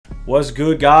What's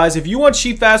good, guys? If you want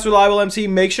cheap, fast, reliable MT,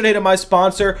 make sure to hit up my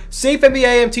sponsor,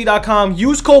 safenbamt.com.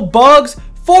 Use code BUGS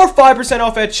for 5%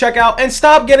 off at checkout and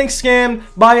stop getting scammed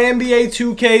by NBA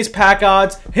 2K's pack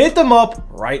odds. Hit them up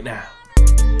right now.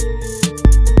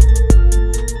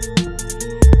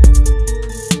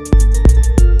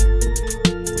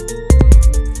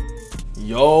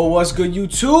 Yo, what's good,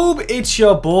 YouTube? It's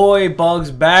your boy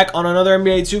Bugs back on another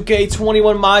NBA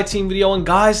 2K21 My Team video. And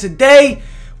guys, today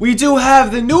we do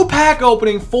have the new pack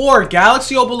opening for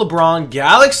Galaxy Opal Lebron,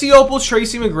 Galaxy Opal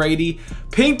Tracy McGrady,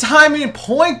 Pink Diamond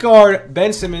point guard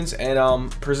Ben Simmons, and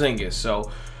Porzingis. So,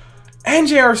 and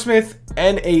J.R. Smith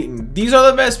and Ayton. These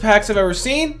are the best packs I've ever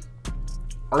seen.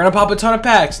 We're gonna pop a ton of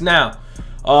packs now.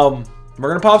 We're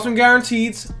gonna pop some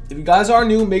guarantees. If you guys are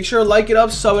new, make sure to like it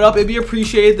up, sub it up. It'd be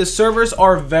appreciated. The servers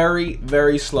are very,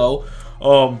 very slow.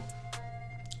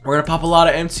 We're gonna pop a lot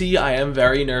of MT. I am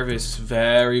very nervous,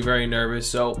 very, very nervous.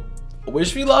 So,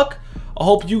 wish me luck. I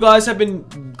hope you guys have been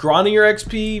grinding your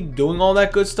XP, doing all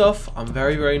that good stuff. I'm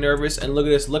very, very nervous. And look at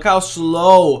this. Look how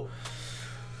slow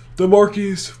the mark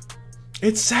is.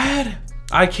 It's sad.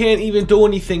 I can't even do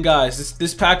anything, guys.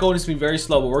 This pack opening is gonna be very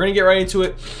slow, but we're gonna get right into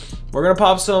it. We're gonna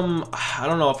pop some. I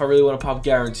don't know if I really want to pop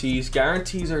guarantees.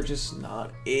 Guarantees are just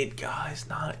not it, guys.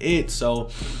 Not it.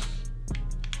 So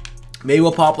maybe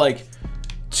we'll pop like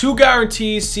 2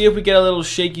 guarantees. See if we get a little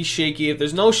shaky. If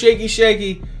there's no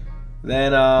shaky,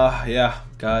 then yeah,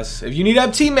 guys. If you need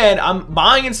MT, man, I'm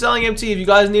buying and selling MT. If you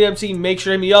guys need MT, make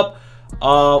sure to hit me up.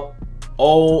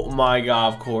 Oh my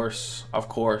God, of course.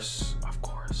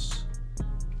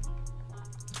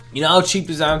 You know how cheap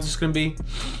this Amethyst is gonna be?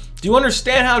 Do you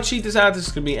understand how cheap this Amethyst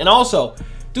is gonna be? And also,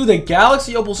 dude, the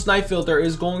Galaxy Opal Snipe filter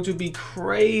is going to be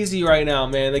crazy right now,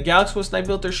 man. The Galaxy Opal Snipe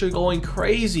filter should be going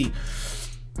crazy.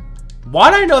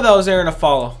 Why did I know that was Aaron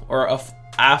Afalo or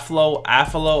Aflo?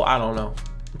 I don't know.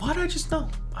 Why did I just know?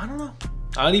 I don't know.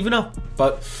 I don't even know.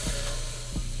 But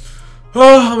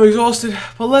oh, I'm exhausted.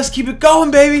 But let's keep it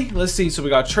going, baby. Let's see. So we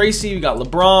got Tracy, we got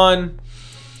LeBron.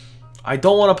 I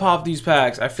don't want to pop these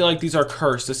packs. I feel like these are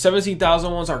cursed. The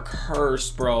 17,000 ones are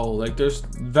cursed, bro. Like, there's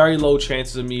very low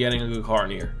chances of me getting a good card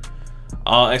in here.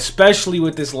 Especially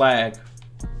with this lag.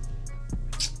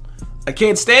 I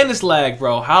can't stand this lag,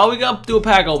 bro. How are we going to do a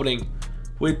pack opening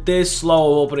with this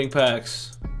slow opening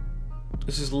packs?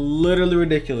 This is literally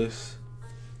ridiculous.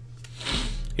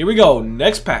 Here we go.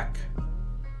 Next pack.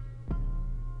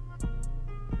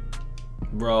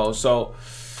 Bro, so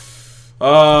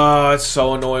it's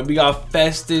so annoying. We got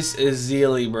Festus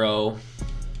Ezeli, bro.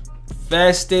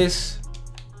 Festus.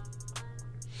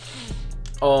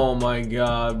 Oh my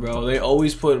God, bro. They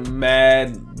always put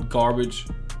mad garbage.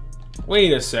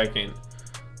 Wait a second.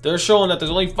 They're showing that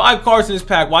there's only 5 cards in this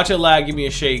pack. Watch it lag. Give me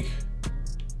a shake.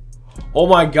 Oh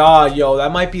my God, yo.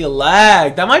 That might be a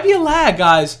lag. That might be a lag,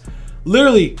 guys.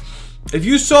 Literally, if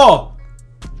you saw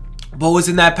what was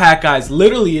in that pack, guys,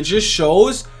 literally, it just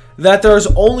shows that there's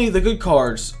only the good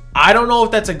cards. I don't know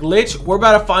if that's a glitch. We're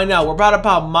about to find out. We're about to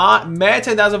pop mad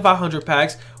 10,500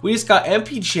 packs. We just got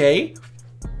MPJ.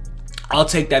 I'll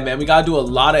take that, man. We gotta do a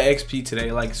lot of XP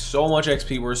today, like so much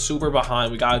XP. We're super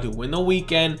behind. We gotta do win the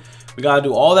weekend. We gotta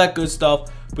do all that good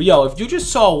stuff. But yo, if you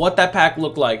just saw what that pack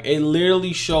looked like, it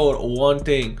literally showed one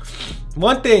thing.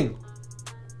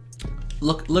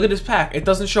 Look at this pack. It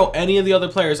doesn't show any of the other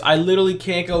players. I literally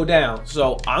can't go down.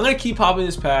 So I'm gonna keep popping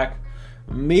this pack.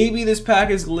 Maybe this pack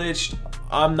is glitched.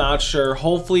 I'm not sure.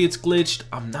 Hopefully it's glitched.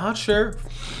 I'm not sure.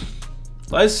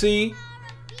 Let's see.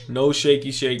 No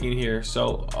shaking here.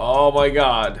 So, oh my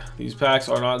God. These packs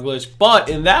are not glitched. But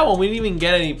in that one, we didn't even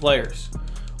get any players.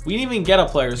 We didn't even get a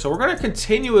player. So we're going to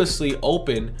continuously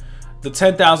open the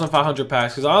 10,500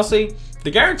 packs. Because honestly,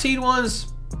 the guaranteed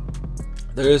ones,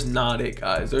 they're just not it,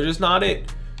 guys. They're just not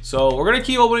it. So we're going to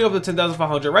keep opening up the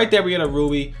 10,500. Right there, we get a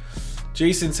Ruby.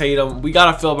 Jason Tatum. We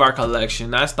gotta fill up our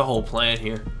collection. That's the whole plan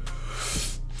here.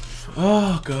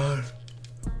 Oh God.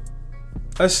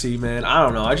 Let's see, man. I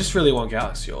don't know. I just really want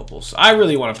Galaxy Opals. I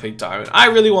really want a Pink Diamond. I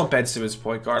really want Ben Simmons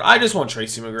point guard. I just want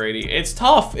Tracy McGrady. It's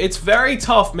tough. It's very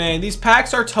tough, man. These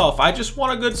packs are tough. I just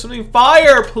want a good something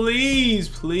fire, please.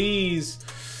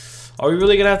 Are we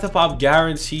really gonna have to pop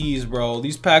guarantees, bro?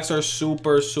 These packs are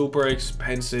super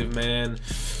expensive, man.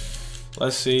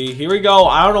 Let's see. Here we go.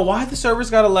 I don't know why the servers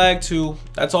got a lag too.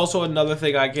 That's also another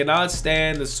thing I cannot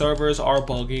stand. The servers are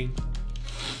bugging.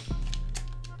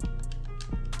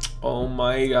 Oh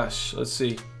my gosh. Let's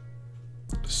see.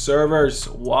 Servers,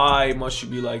 why must you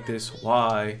be like this?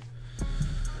 Why?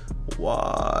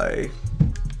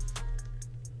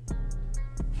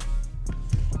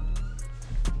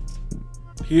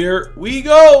 Here we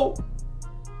go.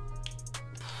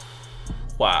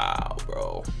 Wow,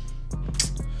 bro.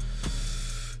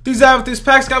 These Amethyst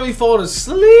packs got me falling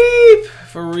asleep.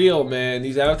 For real, man.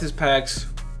 These Amethyst packs.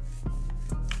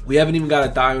 We haven't even got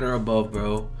a diamond or above,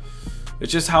 bro.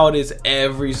 It's just how it is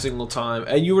every single time.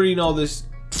 And you already know this.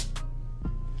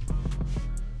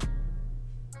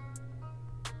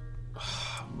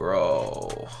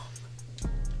 Bro.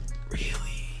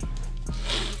 Really?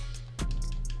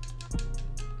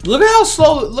 Look at how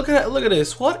slow. Look at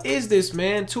this. What is this,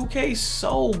 man? 2K is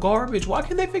so garbage. Why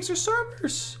can't they fix their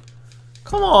servers?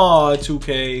 Come on,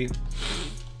 2K.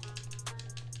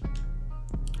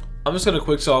 I'm just gonna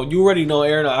quick song. You already know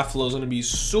Aaron Afflo is gonna be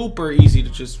super easy to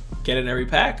just get in every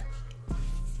pack.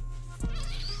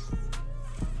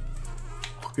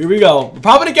 Here we go. We're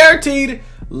popping it guaranteed.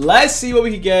 Let's see what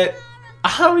we can get.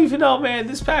 I don't even know, man.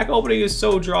 This pack opening is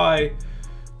so dry.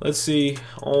 Let's see.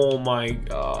 Oh my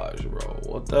gosh, bro.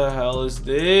 What the hell is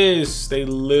this? They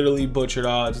literally butchered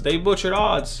odds. They butchered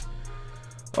odds.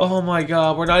 Oh my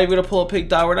god. We're not even going to pull a pink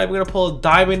die. We're not even going to pull a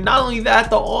diamond. Not only that,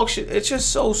 the auction, it's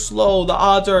just so slow. The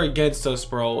odds are against us,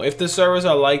 bro. If the servers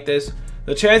are like this,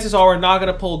 the chances are we're not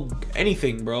going to pull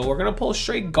anything, bro. We're going to pull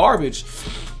straight garbage.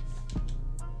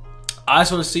 I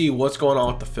just want to see what's going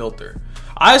on with the filter.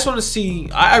 I just want to see.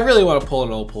 I really want to pull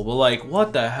an opal, but like,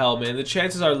 what the hell, man? The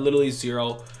chances are literally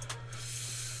 0.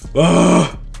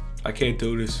 Ugh, I can't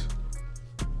do this.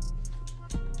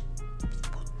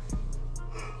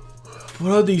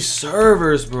 What are these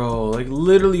servers, bro? Like,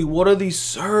 literally, what are these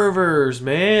servers,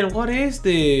 man? What is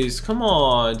this? Come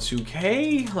on,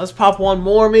 2K. Let's pop one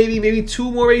more, maybe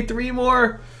 2 more, maybe 3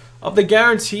 more of the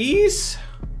guarantees.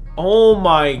 Oh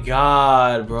my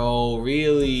god, bro.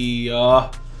 Really?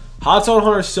 Hot Zone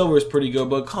Hunter Silver is pretty good,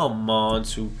 but come on,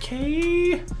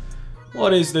 2K.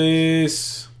 What is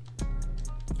this?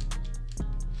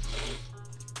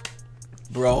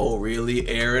 Bro, really?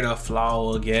 Aaron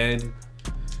Afflo again?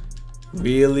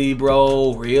 Really,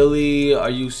 bro? Really?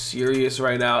 Are you serious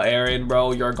right now, Aaron,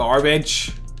 bro? You're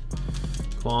garbage.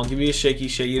 Come on, give me a shaky.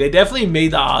 They definitely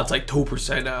made the odds like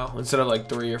 2% now instead of like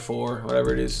 3 or 4,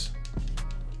 whatever it is.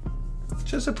 It's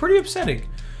just a pretty upsetting.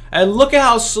 And look at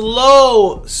how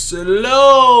slow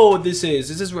this is.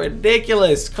 This is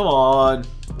ridiculous. Come on.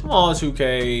 Come on,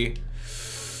 2K.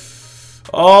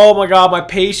 Oh my god, my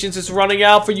patience is running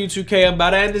out for you, 2K. I'm about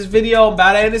to end this video. I'm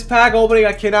about to end this pack opening.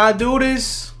 I cannot do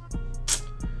this.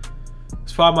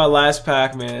 It's probably my last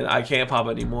pack, man. I can't pop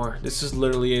anymore. This is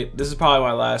literally it. This is probably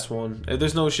my last one. If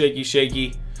there's no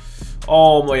shaky.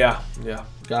 Oh my, yeah.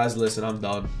 Guys, listen, I'm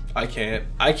done. I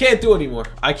can't do anymore.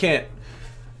 I can't.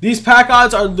 These pack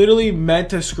odds are literally meant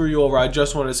to screw you over. I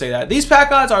just wanted to say that. These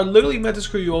pack odds are literally meant to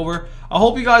screw you over. I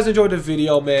hope you guys enjoyed the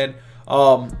video, man.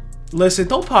 Listen,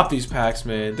 don't pop these packs,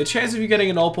 man. The chances of you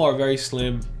getting an opal are very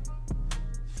slim.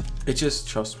 It just,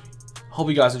 trust me. Hope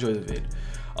you guys enjoyed the vid.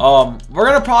 We're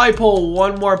gonna probably pull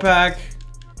one more pack.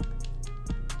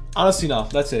 Honestly, no.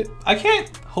 That's it. I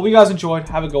can't. Hope you guys enjoyed.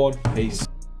 Have a good one. Peace.